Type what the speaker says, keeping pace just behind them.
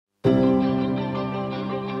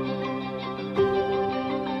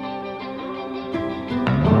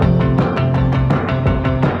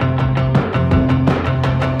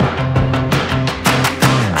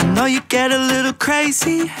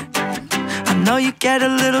crazy. I know you get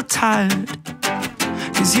a little tired,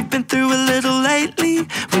 'cause you've been through a little lately.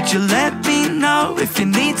 Would you let me know if you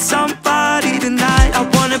need somebody tonight? I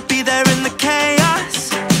wanna be there in the chaos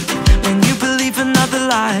when you believe another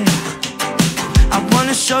lie. I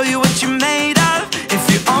wanna show you what you're made of. If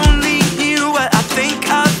you only knew what I think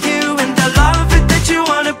of you. And I love it that you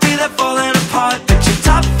wanna be there falling apart, but you're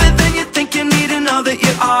tougher than you think. You need to know that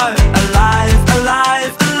you are alive,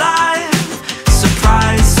 alive, alive.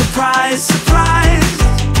 Surprise, surprise, surprise.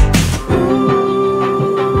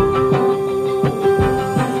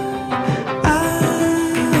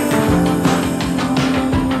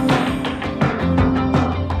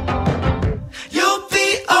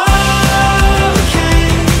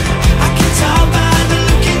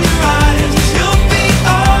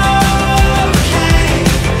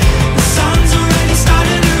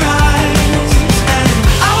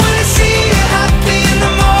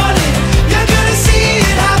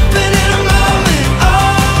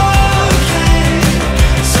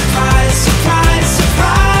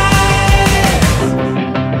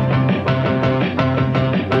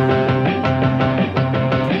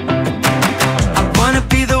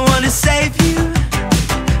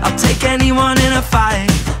 Anyone in a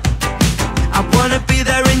fight. I wanna be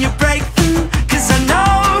there in your breakthrough, 'cause I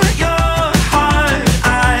know your heart.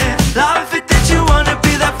 I love it that you wanna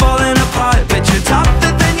be there falling apart, but you're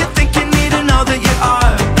tougher than you think. You need to know that you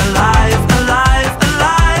are alive, alive,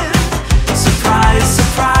 alive. Surprise,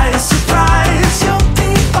 surprise, surprise. You'll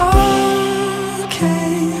be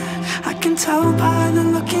okay. I can tell by the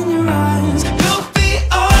look in your eyes. You'll be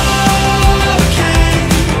okay.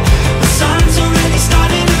 The sun's already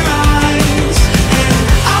starting to rise.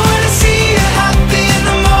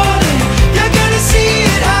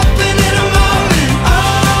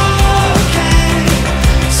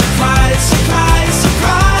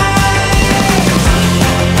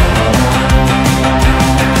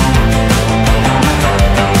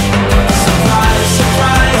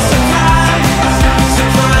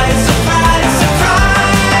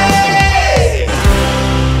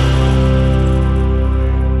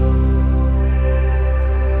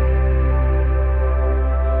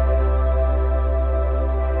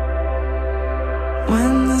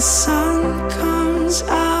 When the sun